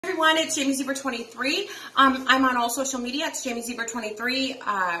Everyone, it's Jamie Zebra 23. I'm on all social media. It's Jamie Zebra 23.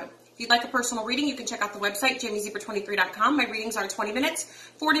 If you'd like a personal reading, you can check out the website, jamiezebra23.com. My readings are 20 minutes,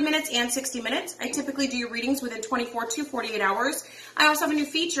 40 minutes, and 60 minutes. I typically do your readings within 24 to 48 hours. I also have a new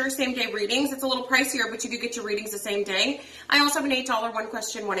feature, same-day readings. It's a little pricier, but you do get your readings the same day. I also have an $8 one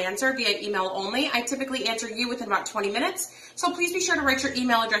question, one answer via email only. I typically answer you within about 20 minutes, so please be sure to write your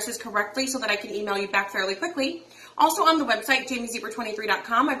email addresses correctly so that I can email you back fairly quickly. Also on the website,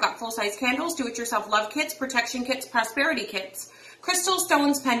 jamiezebra23.com, I've got full-size candles, do-it-yourself love kits, protection kits, prosperity kits, crystals,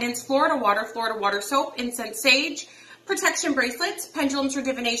 stones, pendants, Florida water soap, incense sage, protection bracelets, pendulums for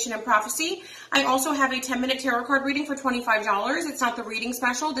divination and prophecy. I also have a 10-minute tarot card reading for $25. It's not the reading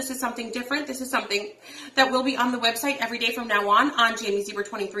special. This is something different. This is something that will be on the website every day from now on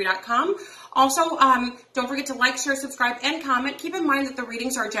jamiezebra23.com. Also, don't forget to like, share, subscribe, and comment. Keep in mind that the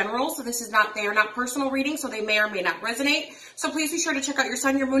readings are general, so they are not personal readings, so they may or may not resonate. So please be sure to check out your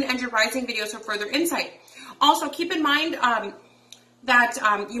sun, your moon, and your rising videos for further insight. Also, keep in mind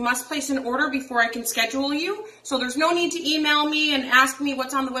that you must place an order before I can schedule you. So there's no need to email me and ask me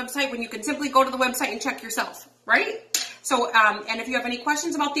what's on the website when you can simply go to the website and check yourself, right? So, and if you have any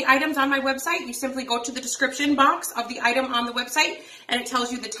questions about the items on my website, you simply go to the description box of the item on the website, and it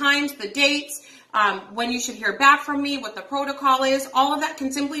tells you the times, the dates, when you should hear back from me, what the protocol is. All of that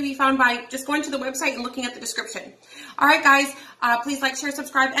can simply be found by just going to the website and looking at the description. All right, guys, please like, share,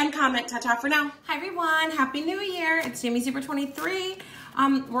 subscribe, and comment. Ta-ta for now. Hi, everyone. Happy New Year. It's Jamie Zebra 23.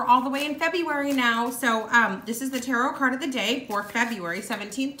 We're all the way in February now. So this is the tarot card of the day for February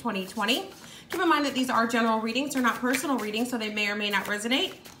 17th, 2020. Keep in mind that these are general readings. They're not personal readings, so they may or may not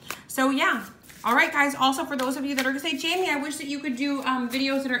resonate. So, yeah. All right, guys. Also, for those of you that are going to say, Jamie, I wish that you could do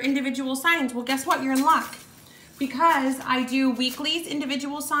videos that are individual signs. Well, guess what? You're in luck. Because I do weeklies,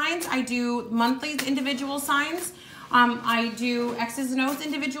 individual signs. I do monthlies, individual signs. I do X's and O's,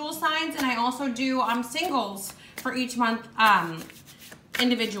 individual signs. And I also do singles for each month,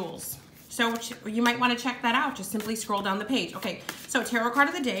 individuals. So you might want to check that out. Just simply scroll down the page. Okay, so tarot card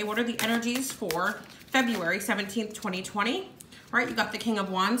of the day. What are the energies for February 17th, 2020? All right, you got the King of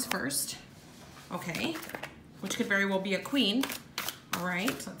Wands first. Okay, which could very well be a queen. All right,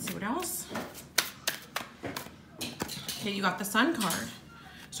 let's see what else. Okay, you got the Sun card.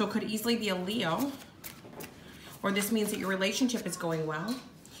 So it could easily be a Leo. Or this means that your relationship is going well.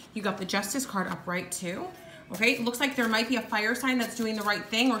 You got the Justice card upright too. Okay, it looks like there might be a fire sign that's doing the right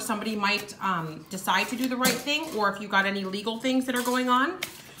thing, or somebody might decide to do the right thing, or if you got any legal things that are going on,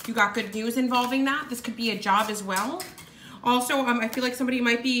 you got good news involving that. This could be a job as well. Also, I feel like somebody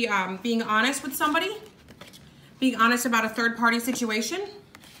might be being honest with somebody, being honest about a third-party situation.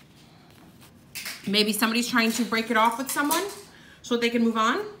 Maybe somebody's trying to break it off with someone so they can move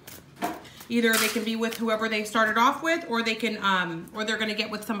on. Either they can be with whoever they started off with, or they can, or they're going to get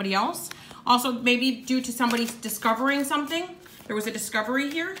with somebody else. Also, maybe due to somebody discovering something. There was a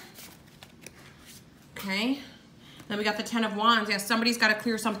discovery here. Okay. Then we got the 10 of Wands. Yeah, somebody's got to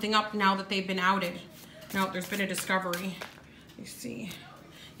clear something up now that they've been outed. No, there's been a discovery. Let me see.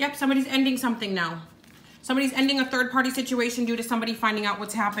 Yep, somebody's ending something now. Somebody's ending a third-party situation due to somebody finding out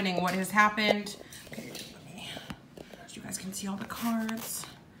what's happening, what has happened. Okay, let me, so you guys can see all the cards.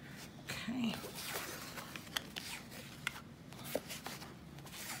 Okay.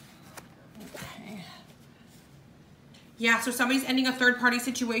 Okay. Yeah, so somebody's ending a third-party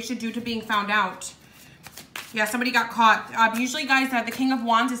situation due to being found out. Yeah, somebody got caught. Usually, guys, the King of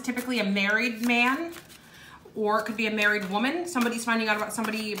Wands is typically a married man, or it could be a married woman. Somebody's finding out about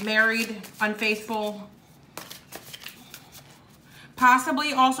somebody married, unfaithful.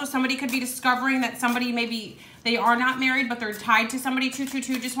 Possibly also somebody could be discovering that somebody maybe they are not married, but they're tied to somebody.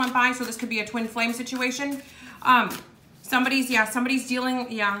 222 just went by, so this could be a twin flame situation. Somebody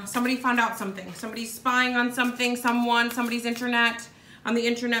found out something. Somebody's spying on something, somebody's internet. On the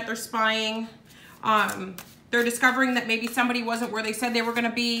internet, they're spying. They're discovering that maybe somebody wasn't where they said they were going to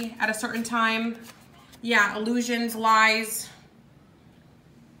be at a certain time. Yeah, illusions, lies.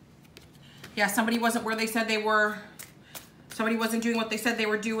 Yeah, somebody wasn't where they said they were. Somebody wasn't doing what they said they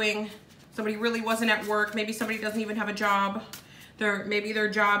were doing. Somebody really wasn't at work. Maybe somebody doesn't even have a job. Maybe their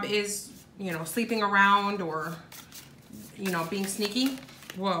job is, you know, sleeping around, or, you know, being sneaky.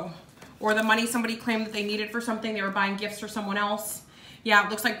 Whoa. Or the money somebody claimed that they needed for something. They were buying gifts for someone else. Yeah, it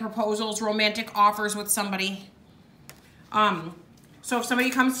looks like proposals, romantic offers with somebody. So if somebody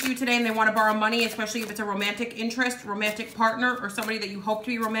comes to you today and they want to borrow money, especially if it's a romantic interest, romantic partner, or somebody that you hope to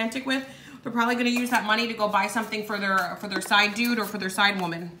be romantic with, they're probably going to use that money to go buy something for their side dude or for their side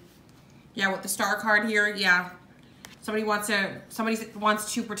woman. Yeah, with the Star card here, yeah. Somebody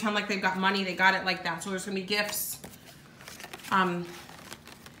wants to pretend like they've got money, they got it like that. So there's going to be gifts.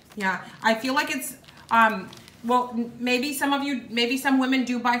 Yeah, I feel like it's, well, maybe some of you, maybe some women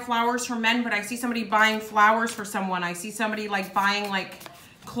do buy flowers for men, but I see somebody buying flowers for someone. I see somebody like buying like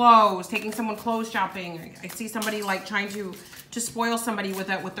clothes, taking someone clothes shopping. I see somebody like trying to spoil somebody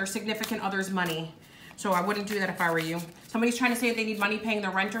with their significant other's money. So I wouldn't do that if I were you. Somebody's trying to say they need money paying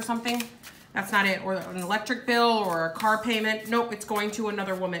their rent or something. That's not it. Or an electric bill or a car payment. Nope, it's going to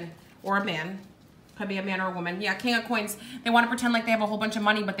another woman or a man. Could be a man or a woman. Yeah, King of Coins. They want to pretend like they have a whole bunch of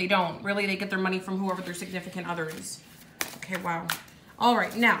money, but they don't. Really, they get their money from whoever their significant other is. Okay, wow. All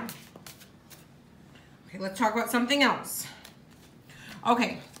right, now. Okay, let's talk about something else.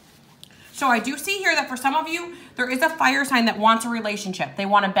 Okay. So I do see here that for some of you, there is a fire sign that wants a relationship. They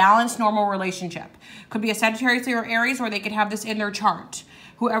want a balanced, normal relationship. Could be a Sagittarius or Aries, or they could have this in their chart.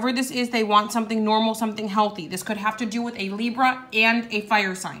 Whoever this is, they want something normal, something healthy. This could have to do with a Libra and a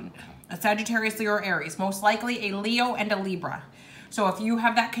fire sign. A Sagittarius, Leo, or Aries. Most likely a Leo and a Libra. So if you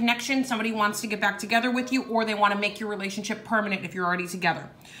have that connection, somebody wants to get back together with you, or they want to make your relationship permanent if you're already together.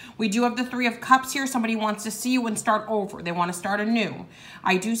 We do have the Three of Cups here. Somebody wants to see you and start over. They want to start anew.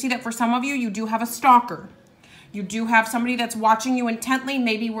 I do see that for some of you, you do have a stalker. You do have somebody that's watching you intently,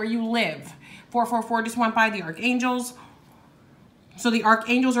 maybe where you live. 444 just went by the Archangels. So the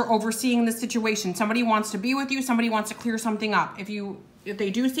Archangels are overseeing this situation. Somebody wants to be with you. Somebody wants to clear something up. If they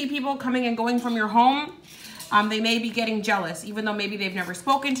do see people coming and going from your home, they may be getting jealous, even though maybe they've never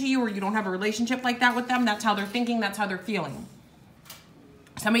spoken to you or you don't have a relationship like that with them. That's how they're thinking. That's how they're feeling.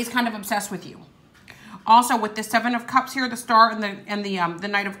 Somebody's kind of obsessed with you. Also, with the Seven of Cups here, the Star and the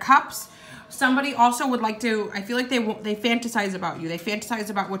Knight of Cups, somebody also would like to, I feel like they fantasize about you. They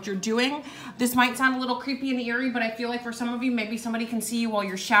fantasize about what you're doing. This might sound a little creepy and eerie, but I feel like for some of you, maybe somebody can see you while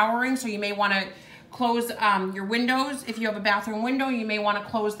you're showering, so you may want to close your windows. If you have a bathroom window, you may want to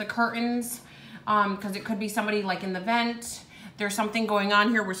close the curtains because it could be somebody like in the vent. There's something going on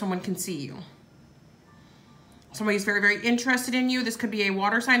here where someone can see you. Somebody's very, very interested in you. This could be a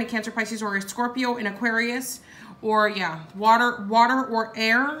water sign, a Cancer, Pisces, or a Scorpio, an Aquarius, or yeah, water or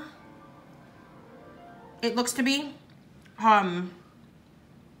air. It looks to be.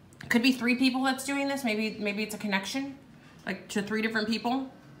 Could be 3 people that's doing this. Maybe it's a connection, like to 3 different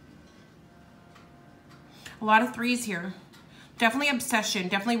people. A lot of 3s here. Definitely obsession,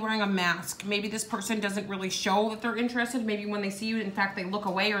 definitely wearing a mask. Maybe this person doesn't really show that they're interested. Maybe when they see you, in fact, they look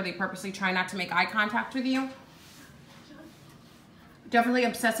away or they purposely try not to make eye contact with you. Definitely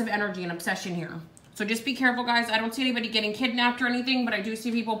obsessive energy and obsession here. So just be careful, guys. I don't see anybody getting kidnapped or anything, but I do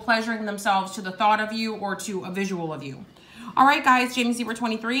see people pleasuring themselves to the thought of you or to a visual of you. All right, guys, Jamie Zebra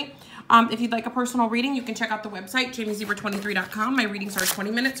 23. If you'd like a personal reading, you can check out the website, jamiezebra23.com. My readings are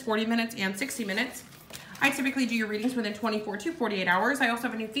 20 minutes, 40 minutes, and 60 minutes. I typically do your readings within 24 to 48 hours. I also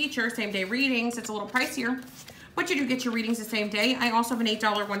have a new feature, same-day readings. It's a little pricier, but you do get your readings the same day. I also have an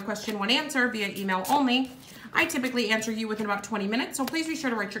 $8 one question, one answer via email only. I typically answer you within about 20 minutes, so please be sure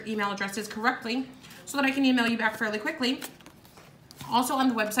to write your email addresses correctly so that I can email you back fairly quickly. Also on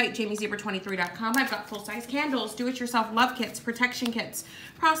the website, jamiezebra23.com, I've got full-size candles, do-it-yourself love kits, protection kits,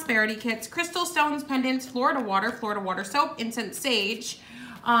 prosperity kits, crystal stones, pendants, Florida water soap, incense sage,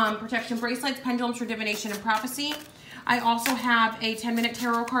 protection bracelets, pendulums for divination and prophecy. I also have a 10-minute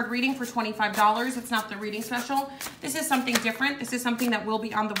tarot card reading for $25. It's not the reading special. This is something different. This is something that will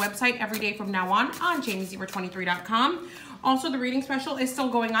be on the website every day from now on jamiezebra23.com. Also, the reading special is still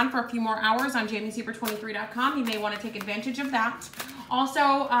going on for a few more hours on jamiezebra23.com. You may want to take advantage of that.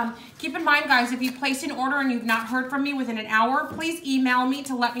 Also, keep in mind, guys, if you place an order and you've not heard from me within an hour, please email me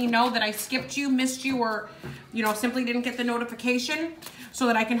to let me know that I skipped you, missed you, or simply didn't get the notification so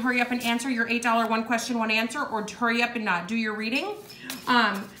that I can hurry up and answer your $8 one question, one answer, or hurry up and do your reading.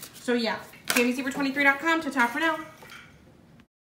 So yeah, jamiezebra23.com. Ta-ta for now.